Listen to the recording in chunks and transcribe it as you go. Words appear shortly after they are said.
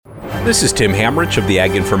This is Tim Hamrich of the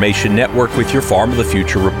Ag Information Network with your Farm of the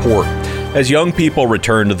Future report. As young people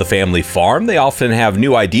return to the family farm, they often have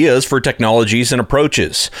new ideas for technologies and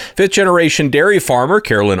approaches. Fifth-generation dairy farmer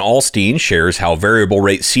Carolyn Alstein shares how variable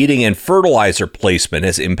rate seeding and fertilizer placement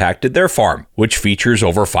has impacted their farm, which features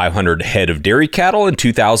over 500 head of dairy cattle and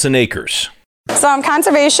 2,000 acres. Some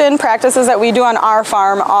conservation practices that we do on our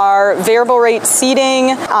farm are variable rate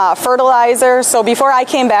seeding, fertilizer. So before I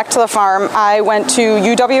came back to the farm, I went to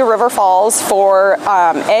UW River Falls for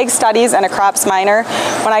ag studies and a crops minor.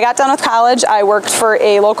 When I got done with college, I worked for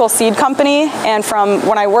a local seed company, and from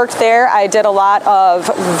when I worked there, I did a lot of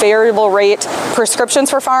variable rate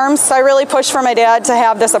prescriptions for farms. So I really pushed for my dad to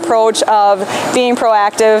have this approach of being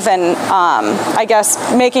proactive and I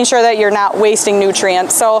guess making sure that you're not wasting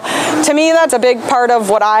nutrients. So to me, that's a big part of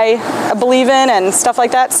what I believe in and stuff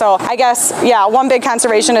like that. So I guess, one big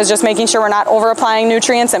conservation is just making sure we're not over applying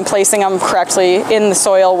nutrients and placing them correctly in the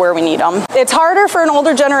soil where we need them. It's harder for an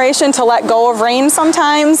older generation to let go of rain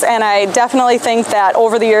sometimes, and I definitely think that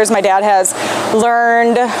over the years my dad has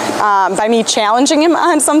learned by me challenging him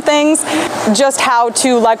on some things just how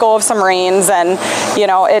to let go of some reins, and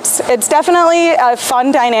it's definitely a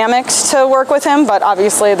fun dynamic to work with him, but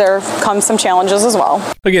obviously there comes some challenges as well.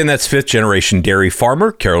 Again, that's fifth-generation dairy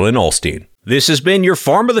farmer Carolyn Alstein. This has been your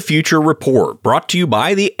Farm of the Future report, brought to you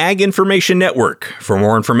by the Ag Information Network. For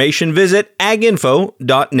more information, visit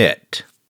aginfo.net.